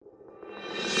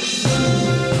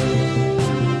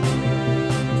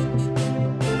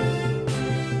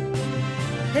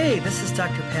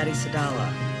Dr. Patty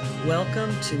Sadala.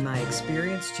 Welcome to my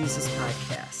Experience Jesus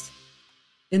podcast.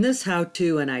 In this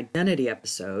how-to and identity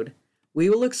episode, we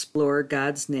will explore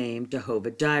God's name Jehovah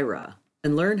Jireh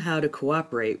and learn how to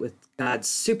cooperate with God's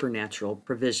supernatural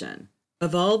provision.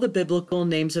 Of all the biblical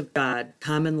names of God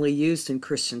commonly used in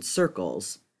Christian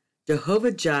circles,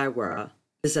 Jehovah Jireh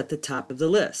is at the top of the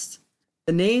list.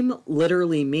 The name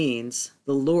literally means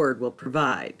the Lord will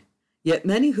provide. Yet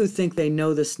many who think they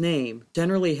know this name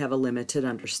generally have a limited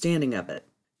understanding of it.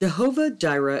 Jehovah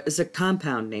Jireh is a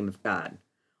compound name of God,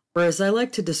 or as I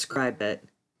like to describe it,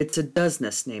 it's a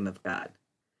doesness name of God.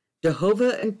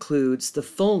 Jehovah includes the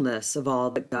fullness of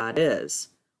all that God is,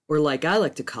 or like I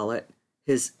like to call it,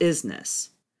 his isness.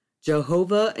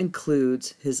 Jehovah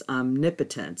includes his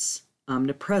omnipotence,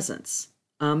 omnipresence,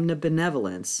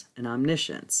 omnibenevolence, and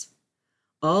omniscience.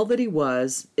 All that he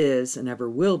was, is, and ever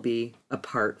will be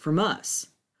apart from us.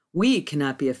 We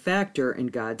cannot be a factor in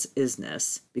God's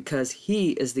isness because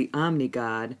he is the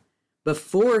omni-God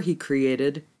before he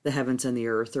created the heavens and the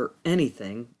earth or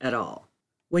anything at all.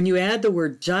 When you add the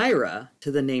word Jireh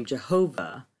to the name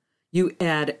Jehovah, you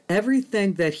add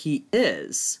everything that he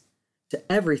is to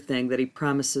everything that he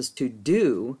promises to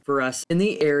do for us in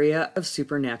the area of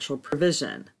supernatural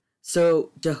provision. So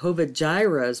Jehovah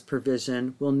Jireh's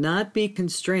provision will not be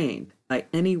constrained by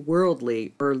any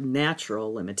worldly or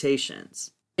natural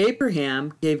limitations.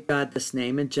 Abraham gave God this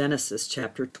name in Genesis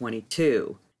chapter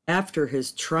 22, after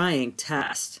his trying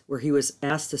test where he was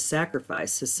asked to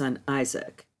sacrifice his son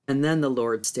Isaac, and then the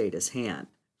Lord stayed his hand.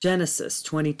 Genesis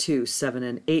 22, 7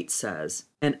 and 8 says,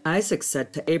 "And Isaac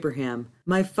said to Abraham,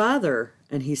 'My father,'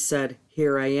 and he said,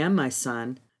 'Here I am, my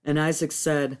son.' And Isaac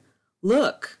said,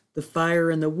 'Look, the fire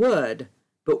and the wood,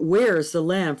 but where is the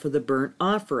lamb for the burnt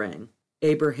offering?'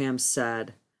 Abraham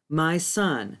said, 'My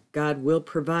son, God will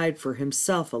provide for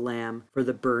himself a lamb for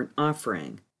the burnt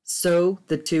offering.' So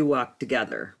the two walked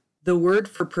together. The word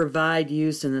for provide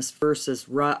used in this verse is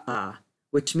ra'ah,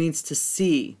 which means to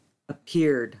see,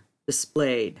 appeared,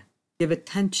 displayed, give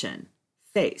attention,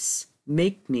 face,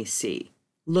 make me see,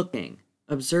 looking,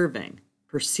 observing,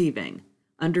 perceiving,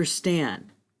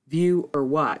 understand, view or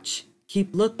watch,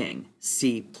 keep looking,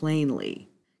 see plainly.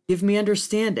 Give me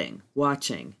understanding,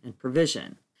 watching, and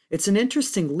provision. It's an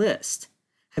interesting list.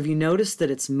 Have you noticed that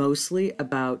it's mostly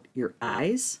about your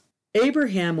eyes?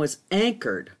 Abraham was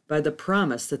anchored by the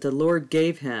promise that the Lord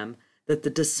gave him that the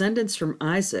descendants from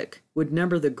Isaac would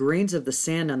number the grains of the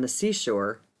sand on the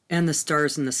seashore and the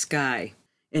stars in the sky.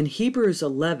 In Hebrews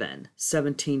 11,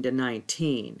 17 to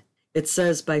 19, it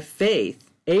says, "By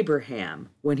faith, Abraham,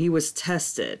 when he was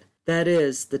tested," that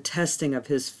is, the testing of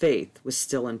his faith was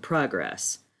still in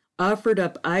progress, "offered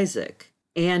up Isaac,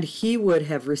 and he would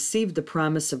have received the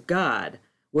promise of God,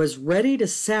 was ready to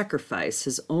sacrifice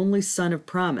his only son of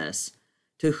promise,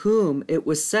 to whom it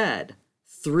was said,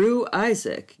 'Through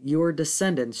Isaac your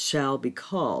descendants shall be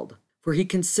called.' For he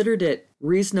considered it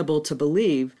reasonable to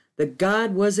believe that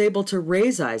God was able to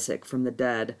raise Isaac from the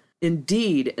dead,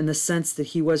 indeed in the sense that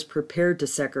he was prepared to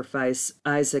sacrifice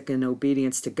Isaac in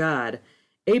obedience to God.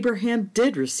 Abraham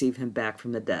did receive him back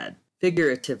from the dead,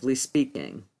 figuratively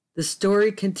speaking. The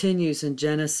story continues in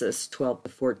Genesis 12 to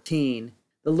 14.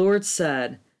 The Lord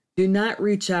said, 'Do not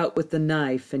reach out with the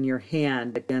knife in your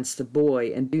hand against the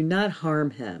boy, and do not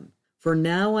harm him. For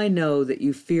now I know that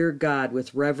you fear God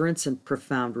with reverence and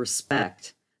profound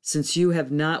respect, since you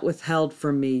have not withheld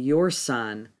from me your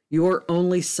son, your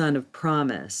only son of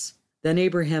promise.' Then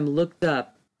Abraham looked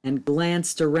up and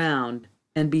glanced around,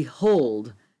 and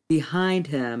behold, behind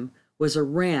him was a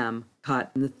ram caught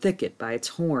in the thicket by its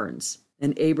horns.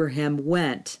 And Abraham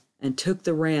went and took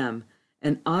the ram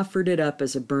and offered it up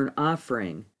as a burnt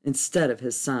offering instead of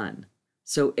his son.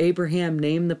 So Abraham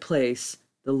named the place,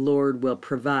 'The Lord will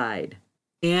provide.'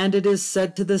 And it is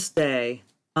said to this day,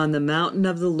 'On the mountain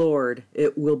of the Lord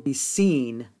it will be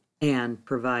seen and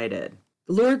provided.'"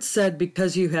 The Lord said,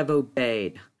 "Because you have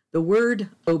obeyed." The word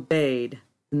obeyed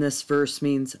in this verse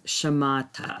means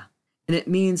shamata, and it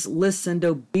means listened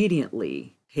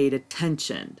obediently, paid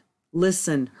attention,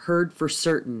 listened, heard for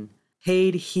certain,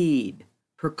 paid heed,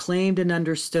 proclaimed and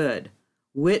understood,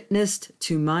 witnessed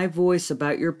to my voice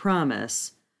about your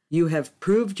promise. You have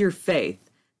proved your faith,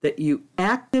 that you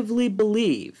actively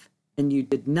believe, and you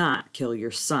did not kill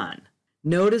your son.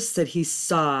 Notice that he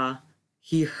saw,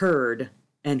 he heard,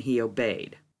 and he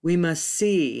obeyed. We must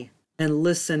see and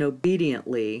listen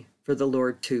obediently for the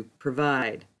Lord to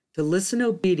provide. To listen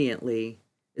obediently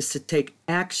is to take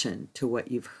action to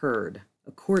what you've heard,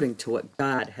 according to what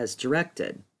God has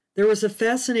directed. There was a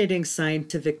fascinating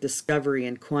scientific discovery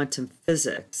in quantum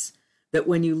physics that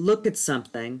when you look at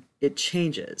something, it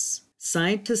changes.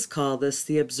 Scientists call this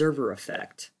the observer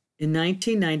effect. In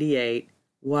 1998,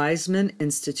 Weizmann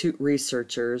Institute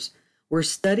researchers were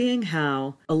studying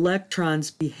how electrons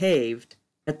behaved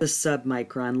at the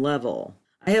submicron level.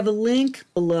 I have a link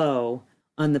below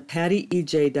on the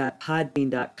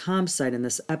pattyej.podbean.com site in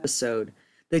this episode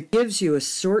that gives you a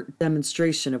short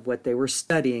demonstration of what they were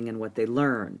studying and what they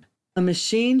learned. A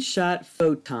machine shot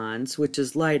photons, which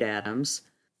is light atoms,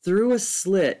 through a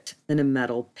slit in a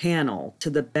metal panel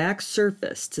to the back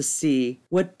surface to see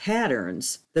what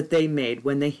patterns that they made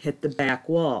when they hit the back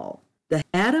wall. The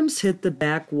atoms hit the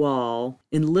back wall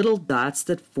in little dots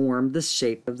that formed the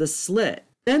shape of the slit.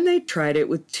 Then they tried it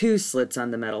with two slits on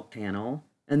the metal panel,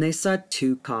 and they saw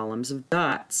two columns of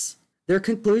dots. Their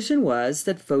conclusion was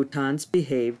that photons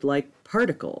behaved like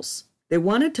particles. They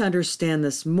wanted to understand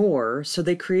this more, so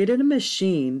they created a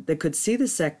machine that could see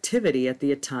this activity at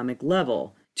the atomic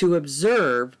level, to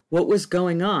observe what was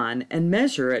going on and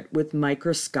measure it with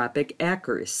microscopic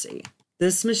accuracy.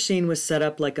 This machine was set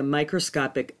up like a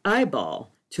microscopic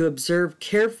eyeball to observe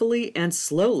carefully and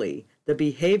slowly the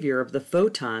behavior of the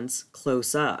photons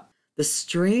close up. The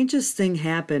strangest thing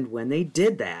happened when they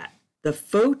did that. The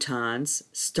photons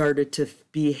started to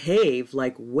behave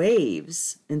like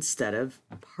waves instead of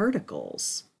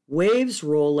particles. Waves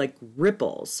roll like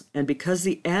ripples, and because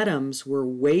the atoms were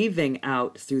waving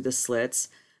out through the slits,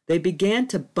 they began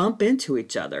to bump into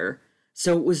each other,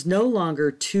 so it was no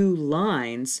longer two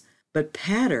lines, but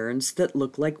patterns that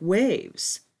looked like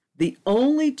waves. The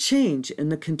only change in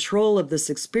the control of this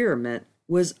experiment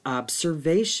was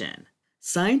observation.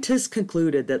 Scientists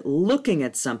concluded that looking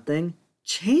at something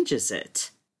changes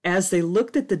it. As they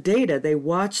looked at the data, they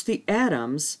watched the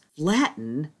atoms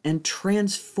flatten and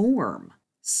transform.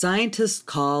 Scientists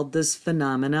called this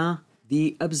phenomena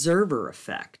the observer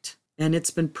effect, and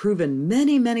it's been proven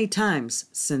many, many times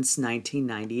since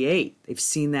 1998. They've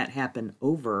seen that happen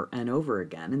over and over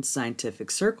again in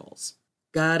scientific circles.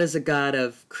 God is a God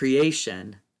of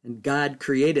creation, and God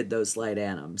created those light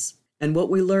atoms. And what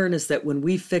we learn is that when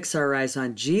we fix our eyes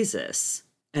on Jesus,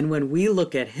 and when we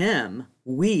look at Him,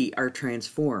 we are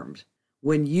transformed.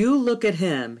 When you look at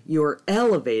Him, you are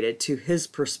elevated to His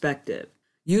perspective.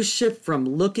 You shift from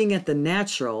looking at the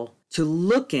natural to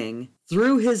looking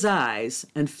through His eyes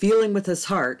and feeling with His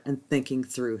heart and thinking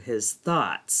through His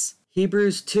thoughts.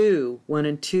 Hebrews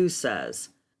 2:1-2 says,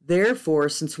 "Therefore,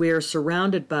 since we are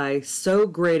surrounded by so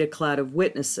great a cloud of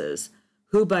witnesses,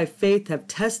 who by faith have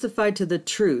testified to the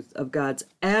truth of God's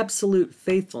absolute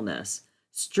faithfulness,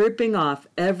 stripping off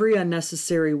every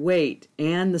unnecessary weight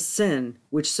and the sin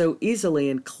which so easily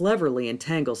and cleverly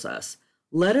entangles us,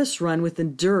 let us run with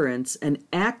endurance and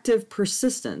active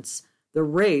persistence the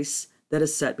race that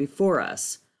is set before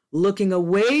us, looking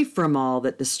away from all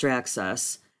that distracts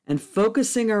us and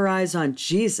focusing our eyes on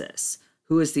Jesus,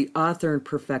 who is the author and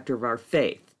perfecter of our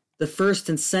faith, the first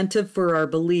incentive for our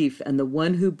belief and the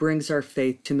one who brings our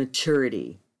faith to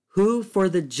maturity, who for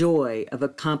the joy of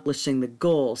accomplishing the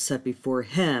goal set before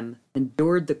Him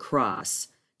endured the cross,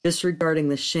 disregarding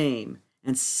the shame,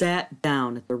 and sat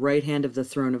down at the right hand of the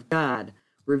throne of God,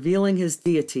 revealing His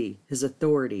deity, His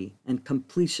authority, and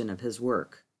completion of His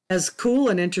work." As cool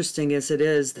and interesting as it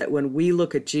is that when we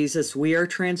look at Jesus, we are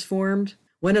transformed,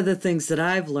 one of the things that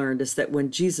I've learned is that when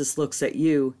Jesus looks at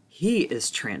you, He is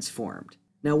transformed.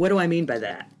 Now, what do I mean by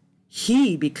that?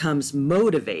 He becomes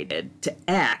motivated to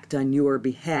act on your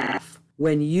behalf.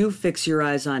 When you fix your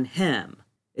eyes on Him,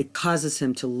 it causes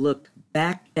Him to look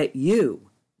back at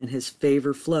you, and His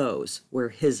favor flows where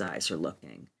His eyes are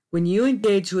looking. When you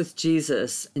engage with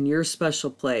Jesus in your special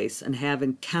place and have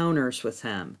encounters with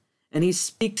Him, and He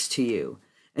speaks to you,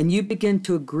 and you begin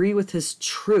to agree with His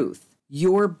truth,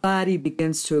 your body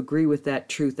begins to agree with that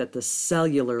truth at the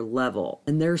cellular level,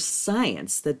 and there's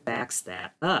science that backs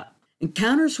that up.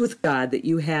 Encounters with God that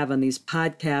you have on these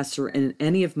podcasts or in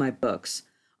any of my books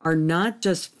are not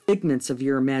just figments of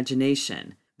your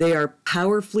imagination. They are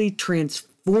powerfully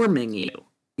transforming you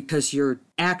because you're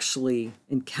actually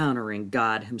encountering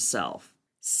God Himself.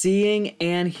 Seeing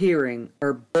and hearing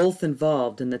are both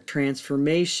involved in the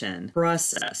transformation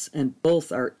process, and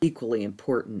both are equally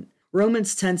important.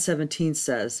 Romans 10:17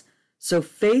 says, "So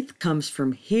faith comes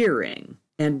from hearing,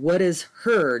 and what is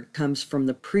heard comes from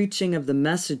the preaching of the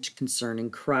message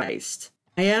concerning Christ."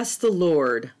 I asked the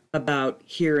Lord about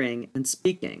hearing and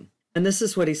speaking, and this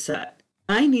is what He said.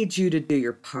 "I need you to do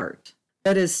your part.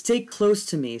 That is, stay close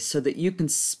to me so that you can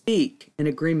speak in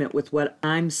agreement with what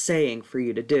I'm saying for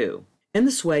you to do. In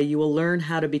this way, you will learn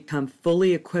how to become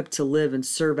fully equipped to live and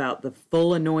serve out the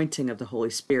full anointing of the Holy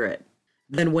Spirit.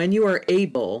 Then when you are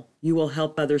able, you will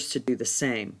help others to do the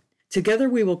same. Together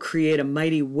we will create a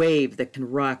mighty wave that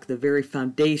can rock the very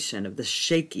foundation of the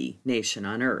shaky nation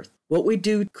on earth. What we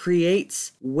do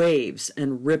creates waves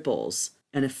and ripples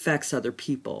and affects other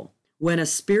people. When a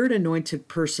spirit-anointed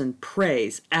person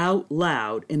prays out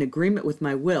loud in agreement with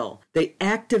my will, they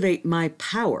activate my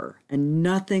power, and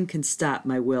nothing can stop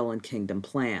my will and kingdom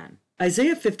plan.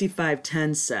 Isaiah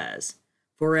 55:10 says,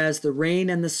 "For as the rain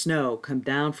and the snow come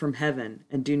down from heaven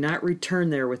and do not return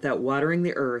there without watering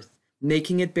the earth,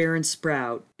 making it bear and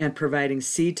sprout, and providing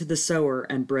seed to the sower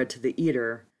and bread to the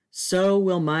eater, so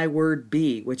will my word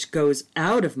be which goes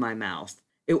out of my mouth.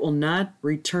 It will not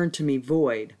return to me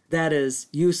void, that is,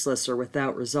 useless or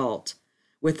without result,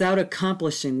 without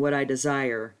accomplishing what I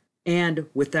desire, and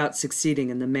without succeeding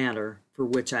in the matter for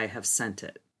which I have sent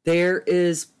it." There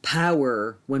is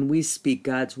power when we speak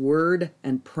God's word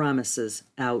and promises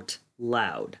out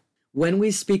loud. When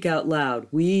we speak out loud,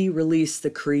 we release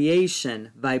the creation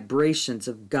vibrations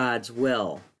of God's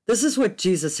will. This is what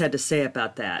Jesus had to say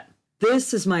about that.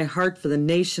 "This is my heart for the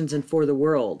nations and for the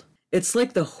world." It's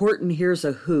like the Horton Hears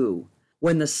a Who.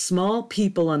 When the small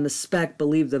people on the speck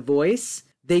believed the voice,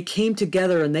 they came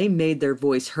together and they made their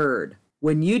voice heard.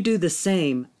 When you do the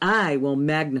same, I will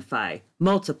magnify,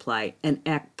 multiply, and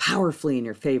act powerfully in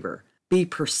your favor. Be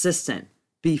persistent,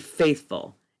 be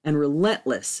faithful, and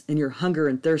relentless in your hunger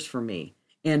and thirst for me,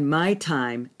 and my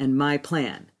time and my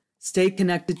plan. Stay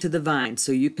connected to the vine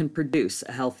so you can produce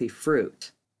a healthy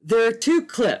fruit. There are 2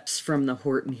 clips from the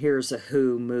Horton Hears a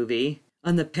Who movie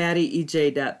on the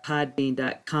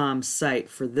pattyej.podbean.com site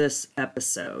for this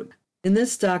episode. In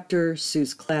this Dr.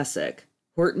 Seuss classic,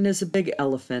 Horton is a big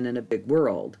elephant in a big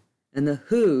world, and the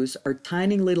Whos are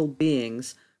tiny little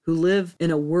beings who live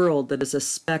in a world that is a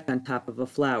speck on top of a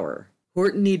flower.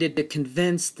 Horton needed to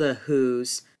convince the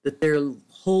Whos that their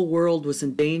whole world was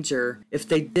in danger if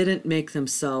they didn't make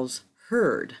themselves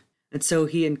heard. And so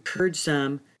he encouraged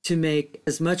them to make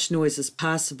as much noise as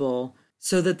possible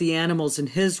so that the animals in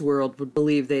his world would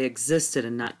believe they existed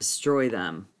and not destroy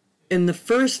them. In the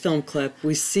first film clip,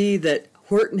 we see that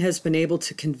Horton has been able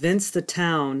to convince the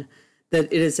town that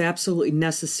it is absolutely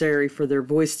necessary for their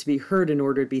voice to be heard in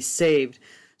order to be saved.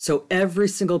 So every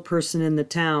single person in the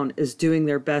town is doing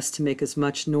their best to make as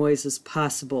much noise as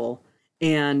possible.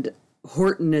 And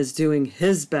Horton is doing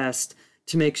his best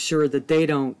to make sure that they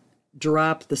don't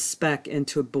drop the speck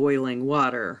into boiling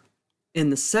water. In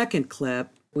the second clip,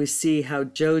 we see how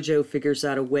Jojo figures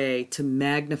out a way to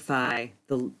magnify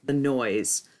the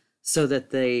noise so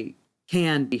that they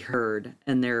can be heard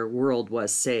and their world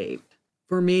was saved.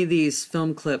 For me, these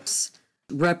film clips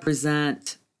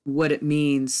represent what it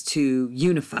means to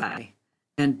unify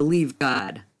and believe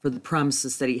God for the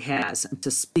promises that he has and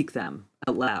to speak them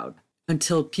out loud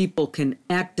until people can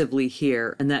actively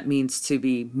hear, and that means to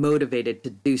be motivated to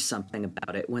do something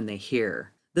about it when they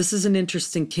hear. This is an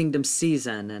interesting kingdom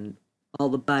season, and all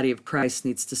the body of Christ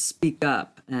needs to speak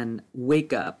up and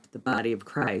wake up the body of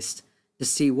Christ to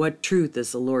see what truth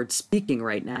is the Lord speaking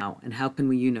right now and how can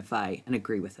we unify and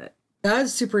agree with it.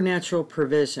 God's supernatural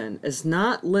provision is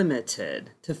not limited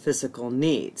to physical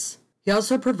needs. He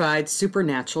also provides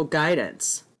supernatural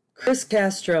guidance. Chris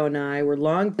Castro and I were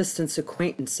long-distance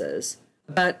acquaintances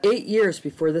about 8 years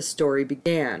before this story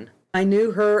began. I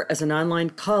knew her as an online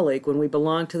colleague when we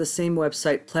belonged to the same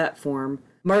website platform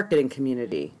marketing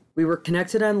community. We were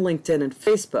connected on LinkedIn and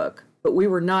Facebook, but we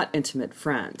were not intimate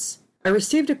friends. I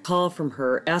received a call from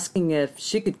her asking if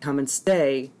she could come and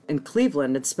stay in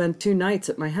Cleveland and spend 2 nights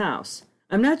at my house.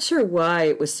 I'm not sure why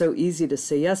it was so easy to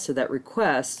say yes to that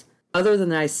request, other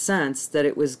than I sensed that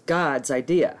it was God's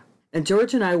idea. And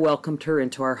George and I welcomed her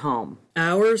into our home.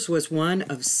 Ours was one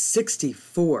of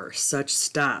 64 such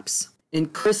stops. In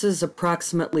Chris's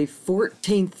approximately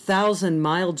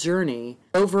 14,000-mile journey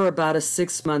over about a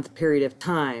 6-month period of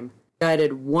time,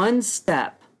 guided one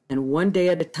step and one day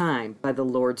at a time by the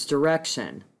Lord's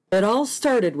direction. It all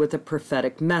started with a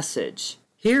prophetic message.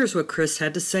 Here's what Chris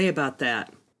had to say about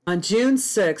that. On June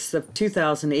 6th of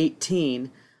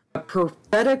 2018, a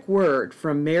prophetic word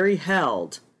from Mary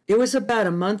held. It was about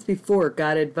a month before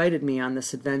God invited me on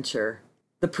this adventure.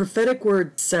 The prophetic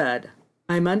word said,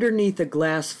 "I'm underneath a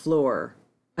glass floor.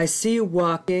 I see you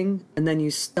walking, and then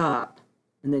you stop,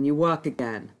 and then you walk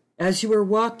again. As you were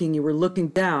walking, you were looking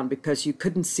down because you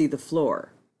couldn't see the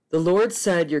floor. The Lord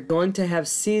said you're going to have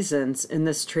seasons in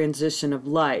this transition of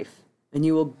life, and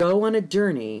you will go on a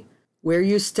journey where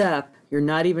you step, you're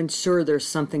not even sure there's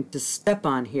something to step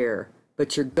on here,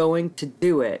 but you're going to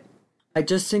do it. I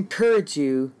just encourage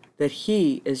you that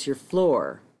He is your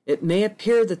floor. It may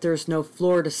appear that there's no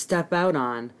floor to step out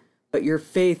on, but your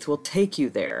faith will take you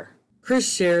there." Chris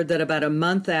shared that about a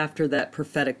month after that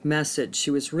prophetic message,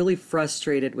 she was really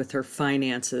frustrated with her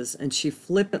finances, and she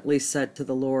flippantly said to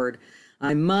the Lord,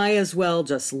 "I might as well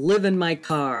just live in my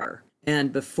car."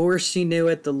 And before she knew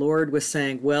it, the Lord was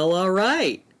saying, "Well, all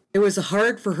right." It was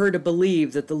hard for her to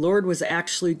believe that the Lord was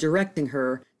actually directing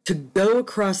her to go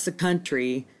across the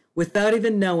country without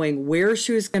even knowing where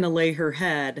she was going to lay her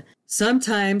head.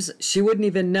 Sometimes she wouldn't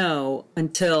even know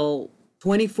until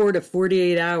 24 to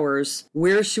 48 hours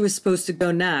where she was supposed to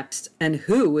go next and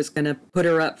who was going to put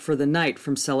her up for the night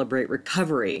from Celebrate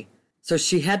Recovery. So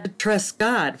she had to trust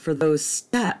God for those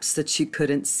steps that she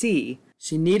couldn't see.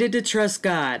 She needed to trust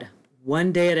God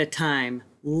one day at a time,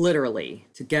 literally,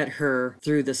 to get her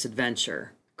through this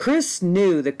adventure. Chris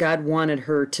knew that God wanted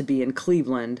her to be in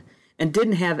Cleveland and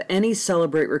didn't have any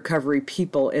Celebrate Recovery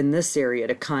people in this area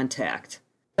to contact.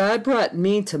 God brought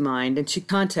me to mind and she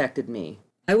contacted me.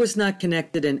 I was not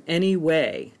connected in any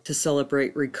way to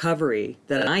Celebrate Recovery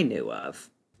that I knew of.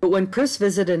 But when Chris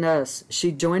visited us,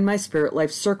 she joined my Spirit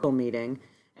Life Circle meeting,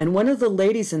 and one of the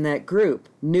ladies in that group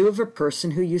knew of a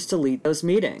person who used to lead those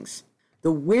meetings.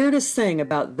 The weirdest thing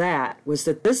about that was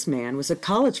that this man was a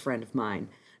college friend of mine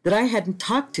that I hadn't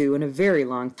talked to in a very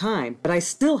long time, but I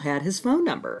still had his phone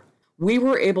number. We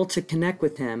were able to connect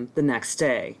with him the next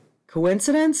day.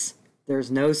 Coincidence?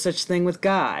 There's no such thing with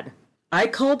God. I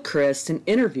called Chris and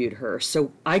interviewed her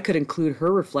so I could include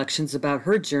her reflections about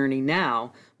her journey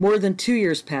now, more than 2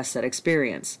 years past that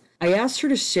experience. I asked her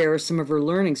to share some of her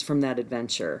learnings from that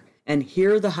adventure, and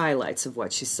here are the highlights of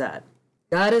what she said.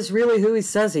 God is really who he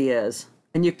says he is,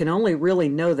 and you can only really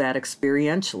know that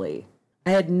experientially.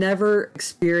 I had never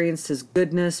experienced his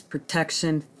goodness,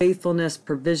 protection, faithfulness,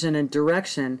 provision, and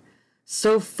direction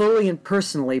so fully and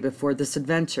personally before this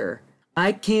adventure.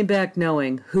 I came back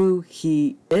knowing who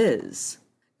he is.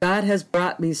 God has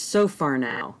brought me so far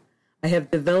now. I have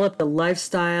developed a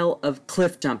lifestyle of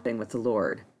cliff jumping with the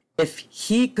Lord. If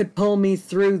he could pull me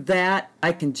through that,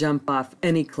 I can jump off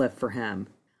any cliff for him.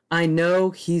 I know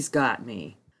he's got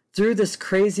me. Through this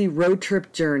crazy road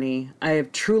trip journey, I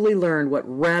have truly learned what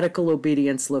radical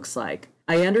obedience looks like.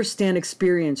 I understand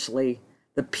experientially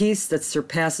the peace that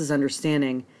surpasses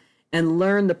understanding and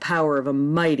learn the power of a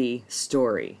mighty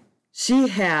story. She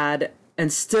had,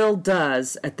 and still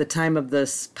does at the time of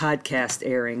this podcast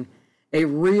airing, a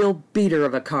real beater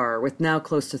of a car with now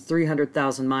close to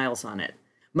 300,000 miles on it.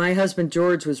 My husband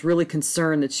George was really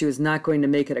concerned that she was not going to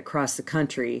make it across the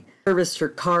country. He serviced her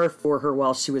car for her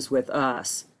while she was with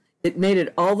us. It made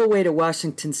it all the way to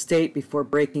Washington State before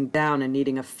breaking down and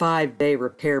needing a 5-day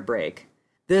repair break.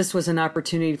 This was an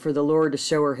opportunity for the Lord to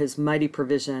show her his mighty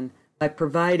provision by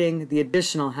providing the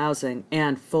additional housing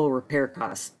and full repair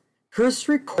costs. Chris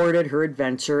recorded her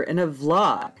adventure in a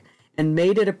vlog and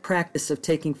made it a practice of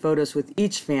taking photos with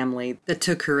each family that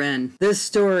took her in. This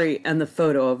story and the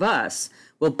photo of us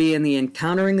will be in the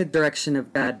Encountering the Direction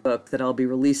of God book that I'll be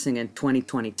releasing in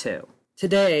 2022.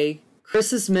 Today,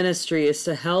 Chris's ministry is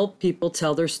to help people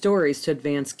tell their stories to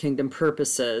advance kingdom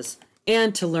purposes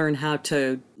and to learn how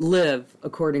to live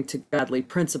according to godly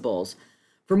principles.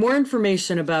 For more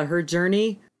information about her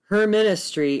journey, her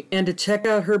ministry, and to check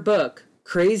out her book,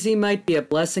 Crazy Might Be a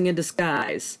Blessing in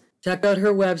Disguise, check out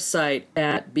her website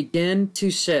at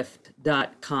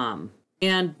begintoshift.com.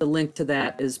 And the link to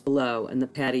that is below in the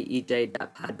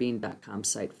pattyej.podbean.com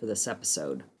site for this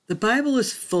episode. The Bible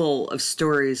is full of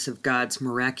stories of God's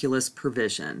miraculous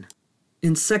provision.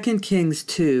 In 2 Kings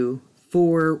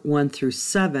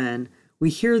 2:4-1-7, we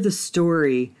hear the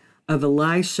story of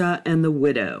Elisha and the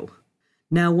widow.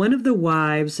 Now one of the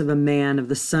wives of a man of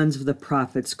the sons of the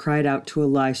prophets cried out to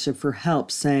Elisha for help,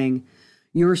 saying,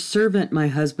 "Your servant, my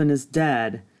husband, is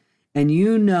dead, and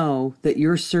you know that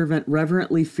your servant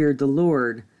reverently feared the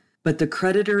Lord, but the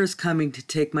creditor is coming to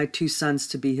take my 2 sons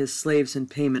to be his slaves in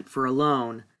payment for a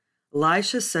loan."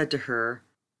 Elisha said to her,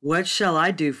 "What shall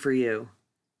I do for you?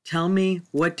 Tell me,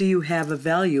 what do you have of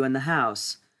value in the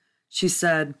house?" She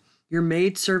said, "Your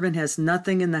maidservant has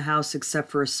nothing in the house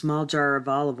except for a small jar of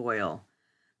olive oil."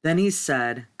 Then he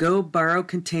said, "Go borrow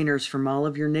containers from all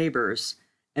of your neighbors,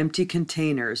 empty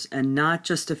containers, and not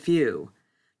just a few.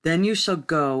 Then you shall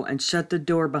go and shut the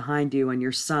door behind you and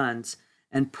your sons,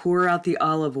 and pour out the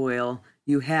olive oil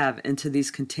you have into these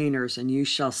containers, and you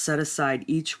shall set aside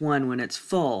each one when it's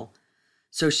full."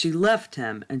 So she left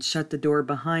him and shut the door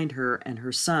behind her and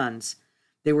her sons.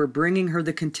 They were bringing her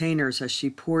the containers as she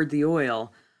poured the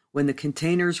oil. When the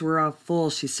containers were all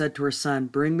full, she said to her son,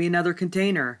 "Bring me another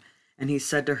container." And he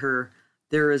said to her,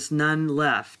 "There is none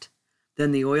left."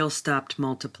 Then the oil stopped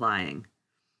multiplying.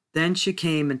 Then she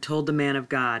came and told the man of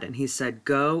God, and he said,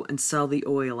 "Go and sell the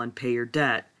oil and pay your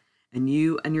debt, and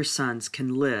you and your sons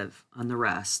can live on the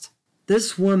rest."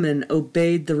 This woman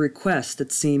obeyed the request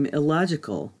that seemed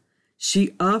illogical.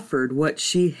 She offered what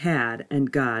she had,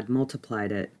 and God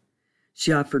multiplied it.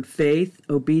 She offered faith,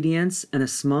 obedience, and a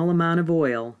small amount of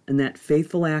oil, and that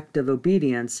faithful act of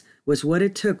obedience was what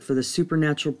it took for the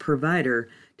supernatural provider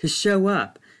to show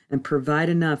up and provide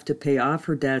enough to pay off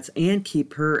her debts and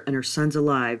keep her and her sons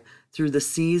alive through the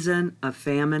season of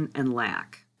famine and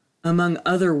lack. Among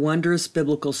other wondrous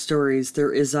biblical stories,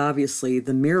 there is obviously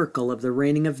the miracle of the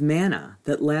raining of manna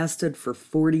that lasted for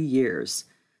 40 years.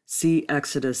 See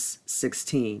Exodus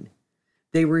 16.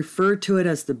 They refer to it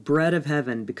as the bread of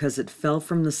heaven because it fell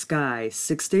from the sky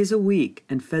 6 days a week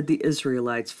and fed the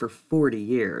Israelites for 40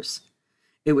 years.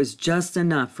 It was just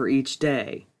enough for each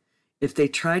day. If they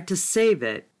tried to save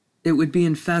it, it would be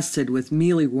infested with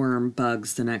mealyworm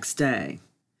bugs the next day.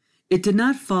 It did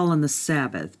not fall on the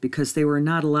Sabbath because they were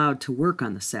not allowed to work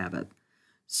on the Sabbath.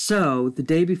 So, the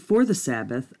day before the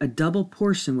Sabbath, a double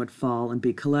portion would fall and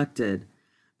be collected.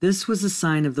 This was a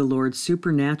sign of the Lord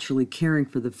supernaturally caring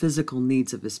for the physical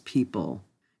needs of his people.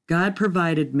 God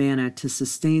provided manna to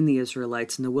sustain the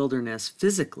Israelites in the wilderness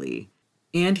physically,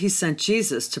 and he sent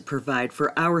Jesus to provide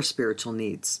for our spiritual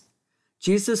needs.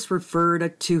 Jesus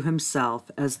referred to himself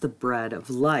as the bread of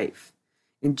life.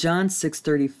 In John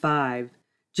 6:35,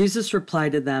 Jesus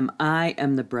replied to them, "I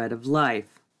am the bread of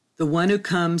life. The one who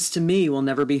comes to me will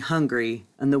never be hungry,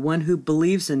 and the one who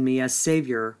believes in me as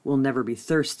Savior will never be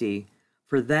thirsty,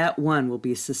 for that one will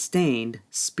be sustained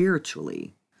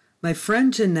spiritually." My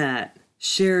friend Jeanette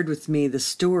shared with me the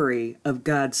story of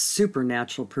God's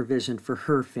supernatural provision for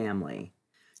her family.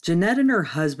 Jeanette and her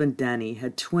husband Denny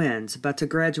had twins about to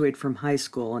graduate from high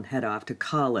school and head off to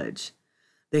college.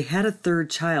 They had a third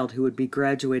child who would be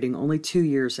graduating only 2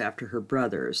 years after her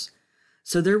brothers.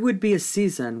 So there would be a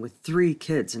season with 3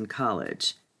 kids in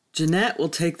college. Jeanette will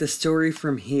take the story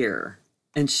from here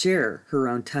and share her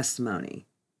own testimony.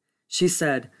 She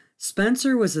said,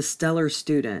 Spencer was a stellar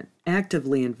student,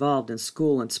 actively involved in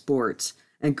school and sports,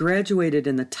 and graduated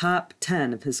in the top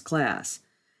 10 of his class.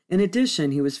 In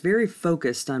addition, he was very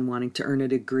focused on wanting to earn a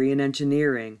degree in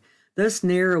engineering, thus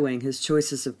narrowing his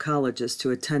choices of colleges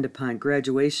to attend upon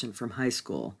graduation from high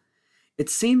school. It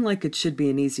seemed like it should be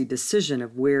an easy decision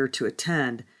of where to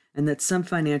attend and that some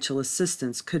financial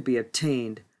assistance could be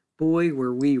obtained. Boy,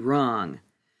 were we wrong.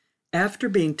 After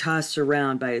being tossed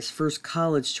around by his first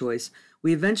college choice,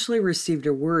 we eventually received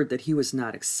a word that he was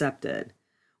not accepted.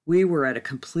 We were at a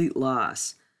complete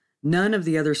loss. None of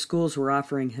the other schools were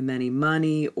offering him any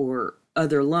money or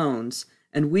other loans,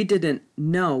 and we didn't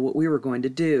know what we were going to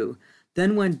do.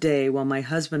 Then one day, while my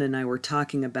husband and I were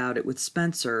talking about it with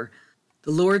Spencer,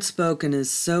 the Lord spoke in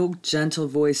his so gentle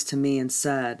voice to me and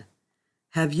said,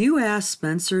 "Have you asked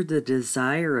Spencer the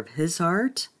desire of his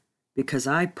heart? Because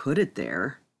I put it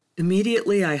there."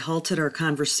 Immediately, I halted our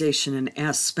conversation and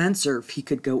asked Spencer if he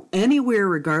could go anywhere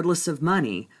regardless of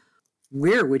money.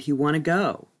 Where would he want to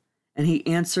go? And he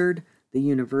answered, the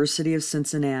University of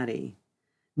Cincinnati.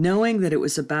 Knowing that it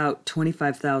was about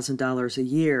 $25,000 a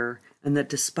year, and that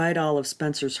despite all of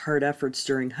Spencer's hard efforts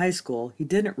during high school, he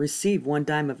didn't receive one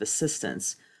dime of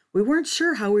assistance, we weren't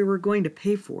sure how we were going to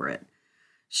pay for it.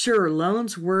 Sure,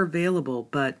 loans were available,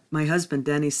 but my husband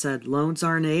Denny said loans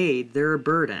aren't aid, they're a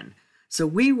burden. So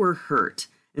we were hurt.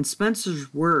 In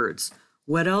Spencer's words,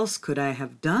 what else could I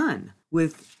have done?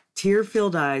 With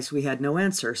tear-filled eyes, we had no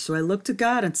answer, so I looked to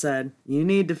God and said, "You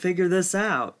need to figure this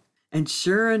out." And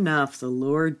sure enough, the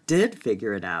Lord did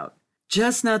figure it out.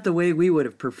 Just not the way we would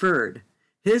have preferred.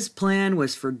 His plan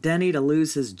was for Denny to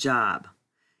lose his job.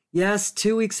 Yes,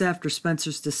 2 weeks after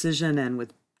Spencer's decision, and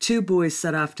with 2 boys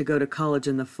set off to go to college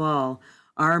in the fall,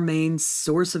 our main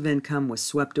source of income was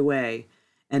swept away,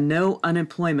 and no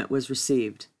unemployment was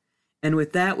received. And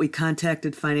with that, we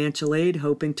contacted financial aid,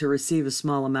 hoping to receive a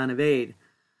small amount of aid.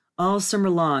 All summer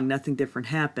long, nothing different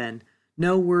happened.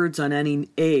 No words on any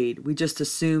aid. We just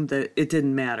assumed that it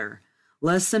didn't matter.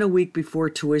 Less than a week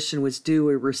before tuition was due,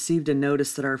 we received a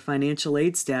notice that our financial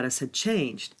aid status had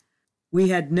changed. We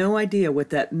had no idea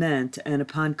what that meant, and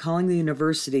upon calling the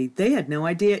university, they had no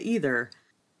idea either.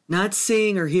 Not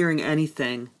seeing or hearing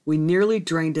anything, we nearly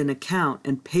drained an account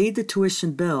and paid the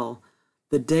tuition bill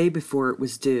the day before it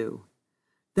was due.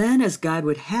 Then, as God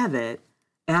would have it,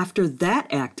 after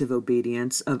that act of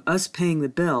obedience of us paying the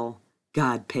bill,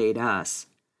 God paid us.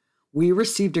 We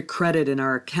received a credit in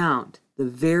our account the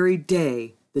very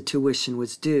day the tuition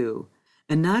was due,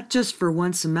 and not just for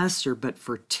 1 semester, but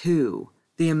for 2.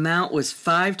 The amount was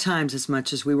 5 times as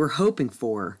much as we were hoping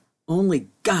for.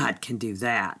 Only God can do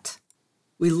that.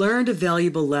 We learned a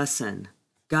valuable lesson.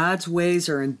 God's ways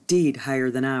are indeed higher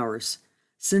than ours.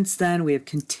 Since then, we have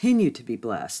continued to be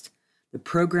blessed. The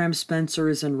program Spencer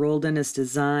is enrolled in is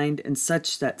designed and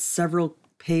such that several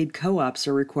paid co-ops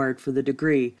are required for the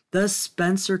degree. Thus,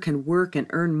 Spencer can work and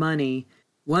earn money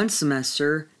one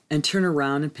semester and turn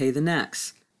around and pay the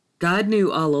next. God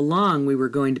knew all along we were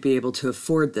going to be able to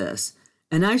afford this.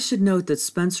 And I should note that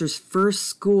Spencer's first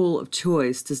school of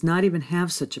choice does not even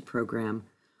have such a program.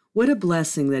 What a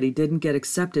blessing that he didn't get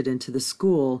accepted into the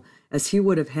school, as he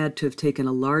would have had to have taken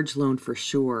a large loan for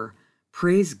sure.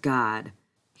 Praise God.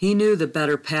 He knew the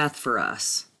better path for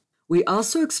us. We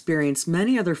also experienced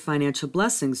many other financial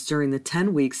blessings during the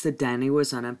 10 weeks that Danny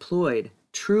was unemployed.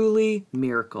 Truly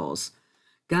miracles.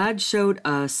 God showed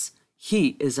us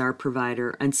He is our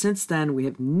provider, and since then we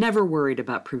have never worried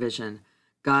about provision.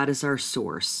 God is our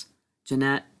source.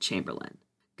 Jeanette Chamberlain.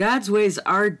 God's ways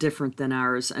are different than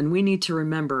ours, and we need to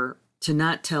remember to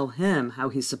not tell Him how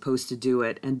He's supposed to do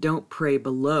it, and don't pray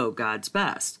below God's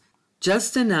best.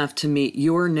 Just enough to meet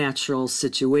your natural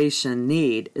situation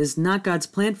need is not God's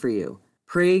plan for you.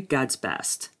 Pray God's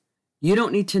best. You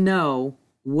don't need to know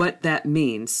what that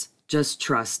means. Just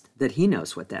trust that He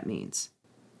knows what that means.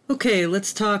 Okay,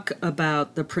 let's talk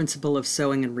about the principle of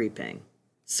sowing and reaping.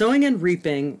 Sowing and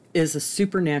reaping is a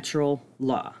supernatural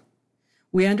law.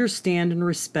 We understand and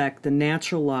respect the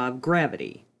natural law of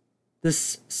gravity.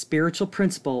 This spiritual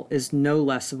principle is no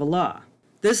less of a law.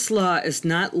 This law is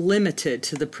not limited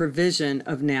to the provision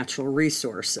of natural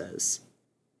resources.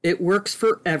 It works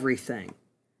for everything.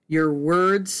 Your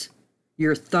words,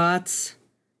 your thoughts,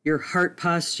 your heart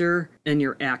posture, and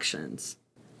your actions.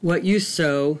 What you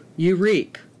sow, you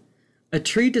reap. A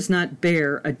tree does not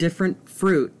bear a different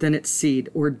fruit than its seed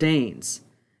ordains.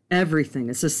 Everything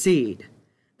is a seed.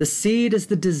 The seed is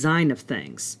the design of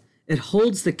things. It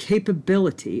holds the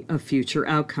capability of future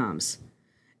outcomes.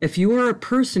 If you are a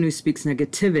person who speaks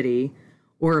negativity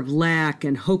or of lack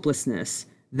and hopelessness,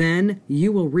 then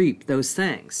you will reap those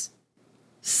things.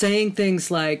 Saying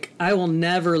things like, I will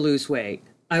never lose weight,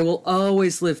 I will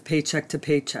always live paycheck to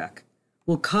paycheck,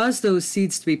 will cause those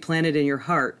seeds to be planted in your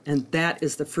heart, and that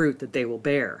is the fruit that they will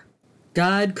bear.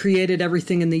 God created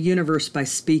everything in the universe by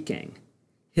speaking.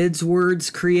 His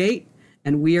words create,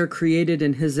 and we are created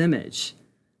in His image.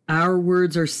 Our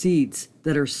words are seeds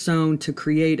that are sown to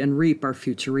create and reap our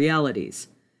future realities.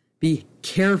 Be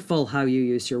careful how you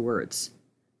use your words.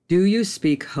 Do you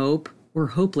speak hope or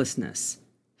hopelessness,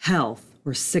 health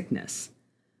or sickness,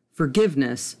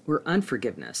 forgiveness or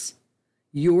unforgiveness?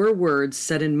 Your words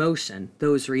set in motion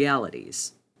those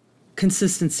realities.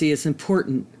 Consistency is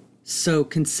important. Sow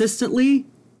consistently,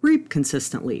 reap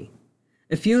consistently.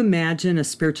 If you imagine a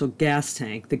spiritual gas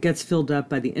tank that gets filled up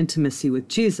by the intimacy with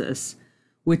Jesus,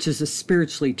 which is a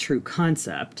spiritually true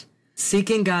concept,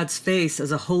 seeking God's face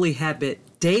as a holy habit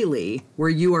daily, where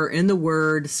you are in the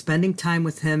Word, spending time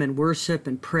with Him in worship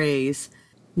and praise,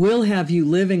 will have you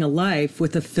living a life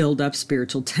with a filled up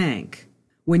spiritual tank.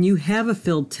 When you have a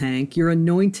filled tank, your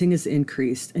anointing is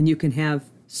increased, and you can have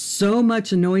so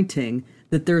much anointing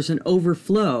that there's an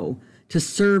overflow to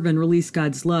serve and release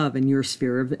God's love in your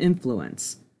sphere of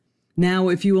influence. Now,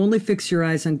 if you only fix your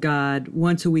eyes on God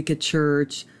once a week at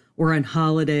church, or on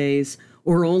holidays,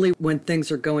 or only when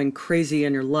things are going crazy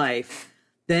in your life,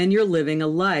 then you're living a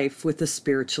life with a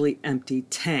spiritually empty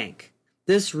tank.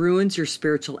 This ruins your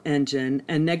spiritual engine,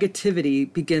 and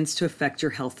negativity begins to affect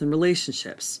your health and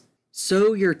relationships.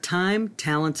 Sow your time,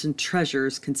 talents, and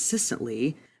treasures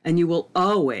consistently, and you will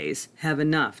always have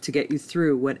enough to get you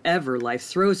through whatever life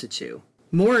throws at you.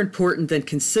 More important than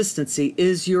consistency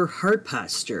is your heart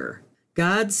posture.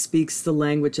 God speaks the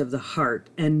language of the heart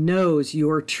and knows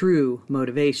your true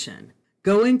motivation.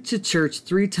 Going to church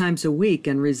 3 times a week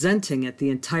and resenting it the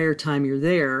entire time you're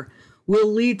there will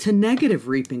lead to negative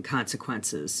reaping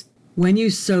consequences. When you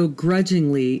sow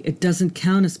grudgingly, it doesn't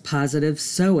count as positive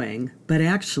sowing, but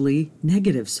actually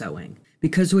negative sowing,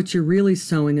 because what you're really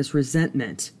sowing is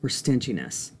resentment or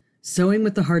stinginess. Sowing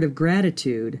with the heart of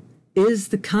gratitude is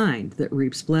the kind that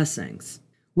reaps blessings.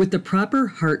 With the proper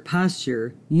heart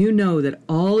posture, you know that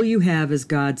all you have is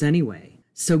God's anyway.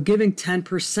 So giving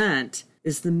 10%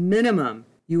 is the minimum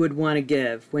you would want to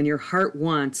give when your heart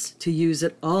wants to use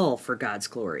it all for God's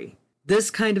glory.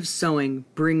 This kind of sowing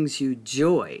brings you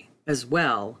joy as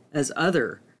well as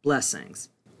other blessings.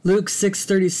 Luke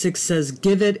 6:36 says,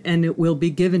 "Give it and it will be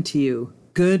given to you.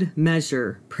 Good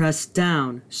measure, pressed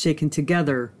down, shaken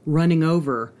together, running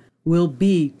over, will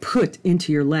be put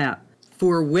into your lap.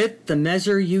 For with the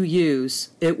measure you use,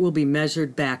 it will be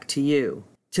measured back to you."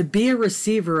 To be a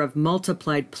receiver of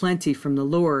multiplied plenty from the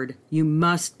Lord, you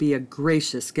must be a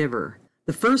gracious giver.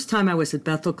 The first time I was at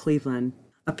Bethel, Cleveland,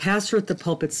 a pastor at the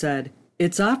pulpit said,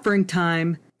 "It's offering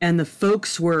time," and the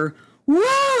folks were,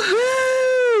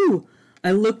 "Woohoo!"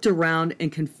 I looked around in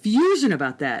confusion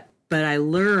about that, but I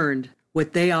learned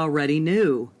what they already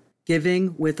knew.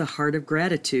 Giving with a heart of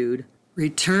gratitude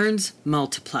returns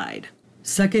multiplied.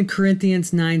 2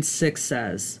 Corinthians 9:6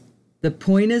 says, "The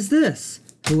point is this,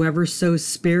 whoever sows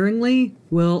sparingly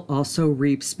will also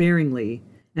reap sparingly,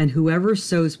 and whoever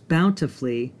sows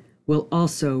bountifully will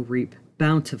also reap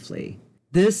bountifully."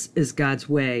 This is God's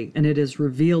way, and it is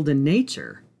revealed in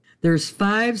nature. There's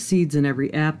 5 seeds in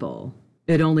every apple.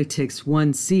 It only takes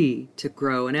 1 seed to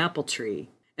grow an apple tree.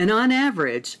 And on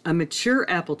average, a mature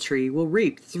apple tree will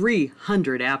reap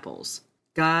 300 apples.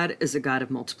 God is a God of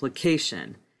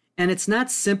multiplication. And it's not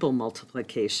simple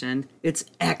multiplication, it's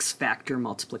X factor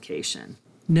multiplication.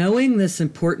 Knowing this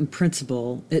important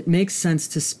principle, it makes sense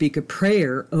to speak a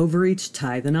prayer over each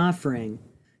tithe and offering.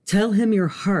 Tell him your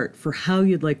heart for how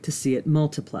you'd like to see it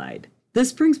multiplied.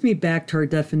 This brings me back to our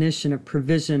definition of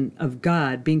provision of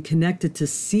God being connected to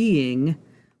seeing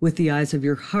with the eyes of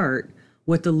your heart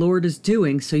what the Lord is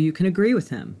doing so you can agree with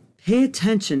him. Pay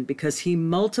attention because he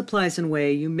multiplies in a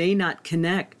way you may not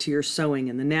connect to your sowing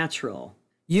in the natural.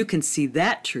 You can see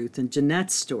that truth in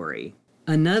Jeanette's story.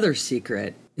 Another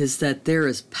secret is that there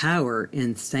is power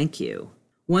in thank you.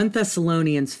 1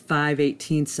 Thessalonians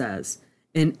 5:18 says,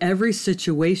 "In every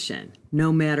situation,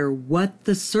 no matter what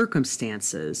the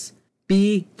circumstances,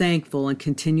 be thankful and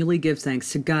continually give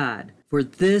thanks to God, for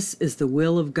this is the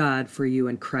will of God for you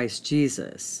in Christ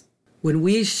Jesus." When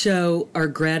we show our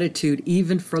gratitude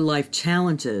even for life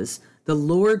challenges, the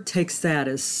Lord takes that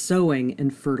as sowing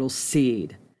in fertile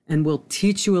seed and will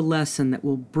teach you a lesson that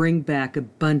will bring back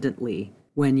abundantly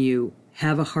when you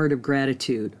have a heart of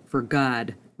gratitude for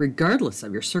God, regardless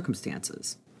of your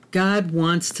circumstances. God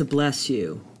wants to bless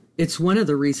you. It's one of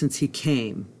the reasons he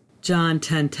came. John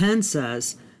 10:10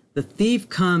 says, "The thief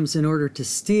comes in order to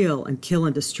steal and kill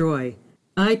and destroy.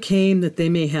 I came that they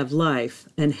may have life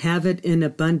and have it in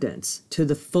abundance to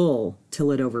the full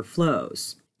till it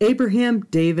overflows." Abraham,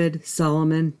 David,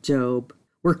 Solomon, Job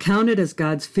were counted as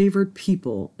God's favored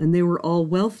people, and they were all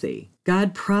wealthy.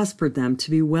 God prospered them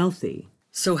to be wealthy.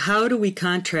 So how do we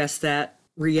contrast that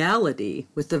reality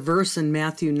with the verse in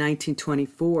Matthew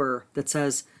 19:24 that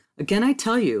says, "Again I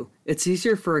tell you, it's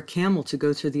easier for a camel to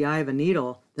go through the eye of a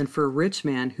needle than for a rich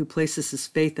man who places his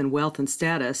faith in wealth and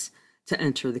status to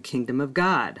enter the kingdom of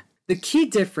God." The key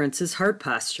difference is heart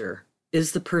posture.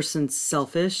 Is the person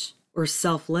selfish or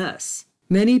selfless?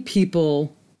 Many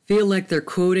people feel like they're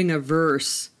quoting a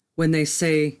verse when they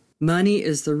say, "Money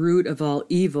is the root of all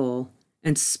evil,"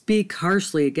 and speak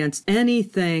harshly against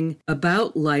anything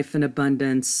about life and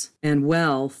abundance and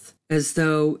wealth as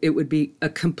though it would be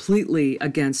completely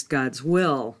against God's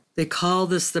will. They call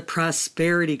this the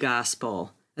prosperity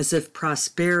gospel, as if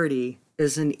prosperity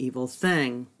is an evil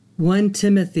thing. 1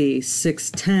 Timothy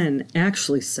 6:10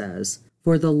 actually says,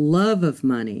 "For the love of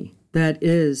money, that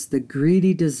is, the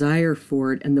greedy desire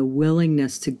for it and the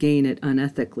willingness to gain it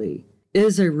unethically,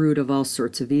 is a root of all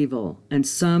sorts of evil, and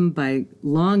some, by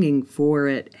longing for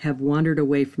it, have wandered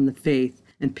away from the faith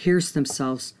and pierced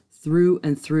themselves through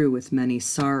and through with many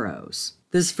sorrows."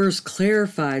 This verse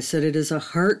clarifies that it is a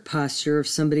heart posture of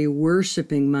somebody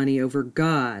worshiping money over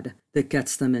God that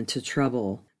gets them into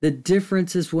trouble. The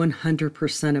difference is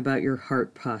 100% about your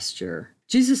heart posture.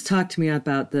 Jesus talked to me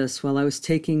about this while I was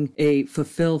taking a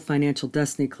Fulfill Financial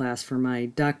Destiny class for my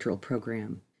doctoral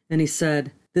program. And he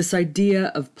said, "This idea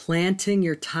of planting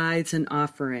your tithes and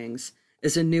offerings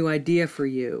is a new idea for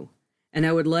you. And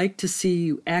I would like to see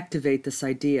you activate this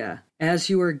idea. As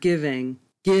you are giving,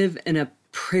 give in a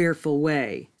prayerful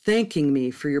way, thanking me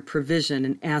for your provision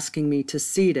and asking me to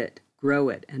seed it, grow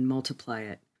it, and multiply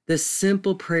it. This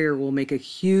simple prayer will make a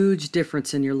huge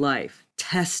difference in your life.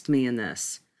 Test me in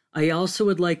this. I also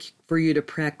would like for you to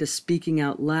practice speaking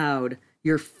out loud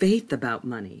your faith about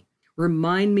money.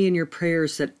 Remind me in your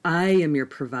prayers that I am your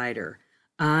provider,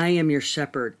 I am your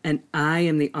shepherd, and I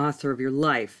am the author of your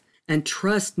life. And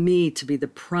trust me to be the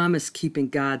promise-keeping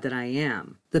God that I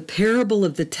am." The parable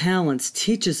of the talents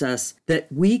teaches us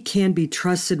that we can be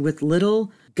trusted with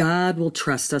little, God will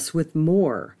trust us with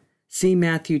more. See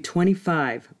Matthew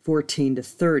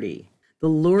 25:14-30. The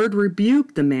Lord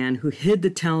rebuked the man who hid the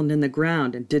talent in the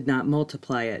ground and did not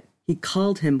multiply it. He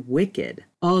called him wicked.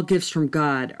 All gifts from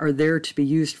God are there to be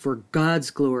used for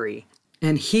God's glory,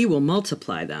 and he will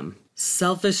multiply them.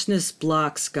 Selfishness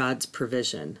blocks God's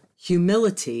provision.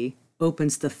 Humility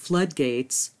opens the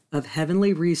floodgates of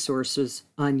heavenly resources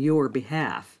on your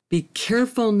behalf. Be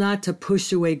careful not to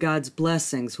push away God's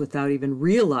blessings without even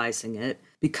realizing it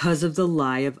because of the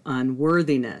lie of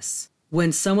unworthiness.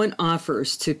 When someone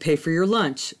offers to pay for your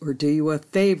lunch or do you a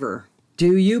favor,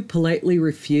 do you politely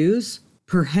refuse?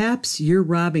 Perhaps you're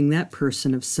robbing that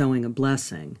person of sowing a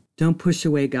blessing. Don't push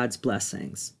away God's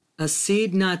blessings. A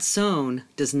seed not sown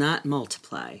does not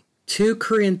multiply. 2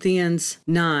 Corinthians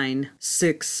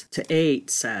 9:6-8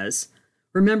 says,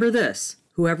 "Remember this,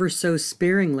 whoever sows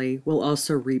sparingly will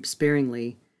also reap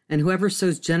sparingly, and whoever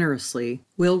sows generously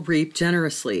will reap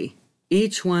generously.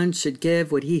 Each one should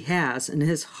give what he has in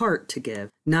his heart to give,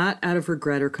 not out of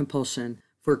regret or compulsion,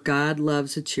 for God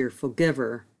loves a cheerful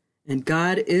giver. And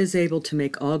God is able to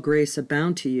make all grace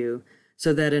abound to you,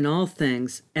 so that in all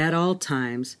things, at all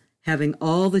times, having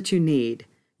all that you need,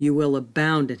 you will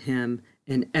abound in him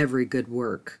in every good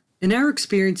work." In our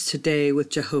experience today with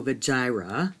Jehovah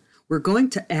Jireh, we're going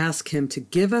to ask him to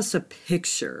give us a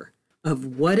picture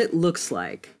of what it looks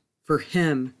like for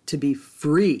him to be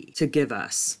free to give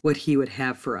us what he would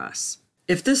have for us.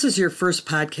 If this is your first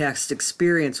podcast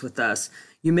experience with us,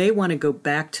 you may want to go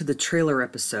back to the trailer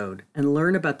episode and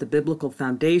learn about the biblical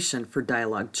foundation for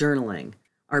dialogue journaling,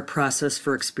 our process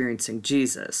for experiencing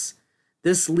Jesus.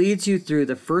 This leads you through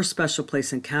the first special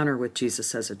place encounter with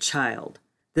Jesus as a child.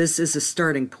 This is a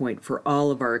starting point for all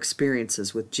of our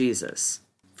experiences with Jesus.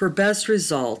 For best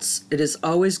results, it is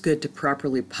always good to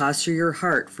properly posture your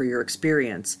heart for your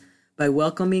experience by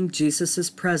welcoming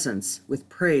Jesus' presence with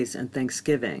praise and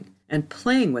thanksgiving, and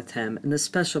playing with him in the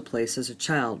special place as a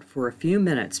child for a few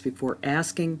minutes before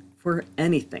asking for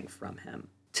anything from him.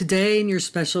 Today in your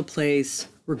special place,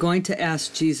 we're going to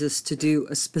ask Jesus to do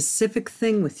a specific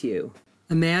thing with you.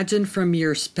 Imagine from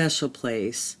your special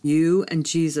place, you and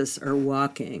Jesus are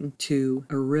walking to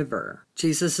a river.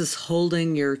 Jesus is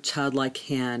holding your childlike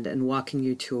hand and walking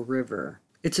you to a river.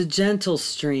 It's a gentle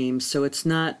stream, so it's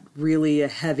not really a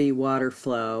heavy water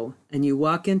flow, and you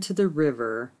walk into the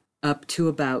river up to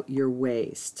about your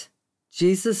waist.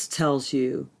 Jesus tells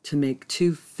you to make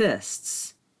 2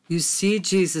 fists. You see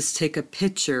Jesus take a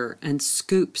pitcher and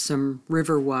scoop some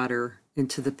river water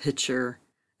into the pitcher,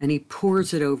 and he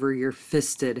pours it over your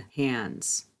fisted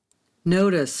hands.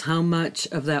 Notice how much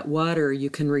of that water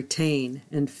you can retain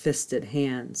in fisted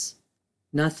hands.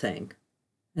 Nothing.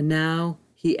 And now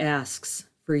he asks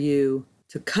for you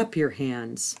to cup your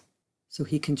hands so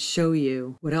he can show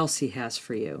you what else he has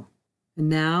for you. And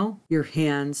now your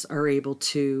hands are able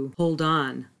to hold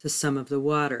on to some of the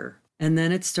water, and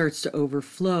then it starts to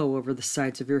overflow over the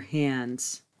sides of your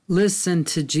hands. Listen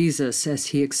to Jesus as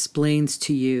he explains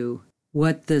to you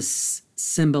what this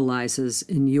symbolizes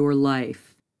in your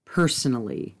life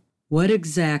personally. What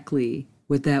exactly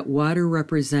would that water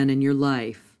represent in your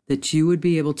life that you would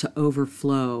be able to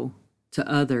overflow to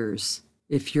others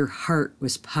if your heart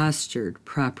was postured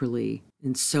properly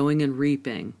in sowing and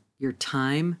reaping your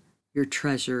time, your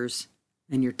treasures,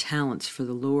 and your talents for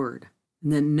the Lord?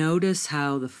 And then notice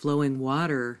how the flowing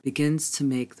water begins to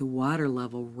make the water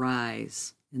level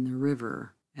rise in the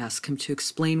river. Ask him to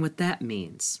explain what that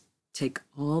means. Take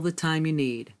all the time you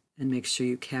need and make sure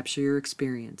you capture your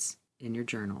experience in your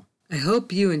journal. I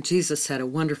hope you and Jesus had a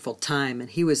wonderful time and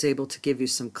he was able to give you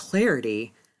some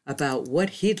clarity about what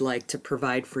he'd like to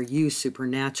provide for you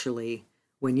supernaturally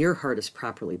when your heart is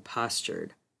properly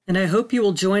postured. And I hope you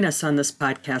will join us on this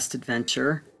podcast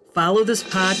adventure. Follow this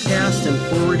podcast and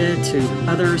forward it to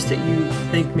others that you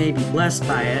think may be blessed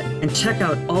by it. And check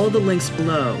out all the links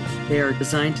below. They are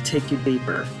designed to take you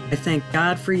deeper. I thank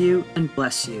God for you and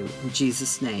bless you in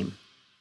Jesus' name.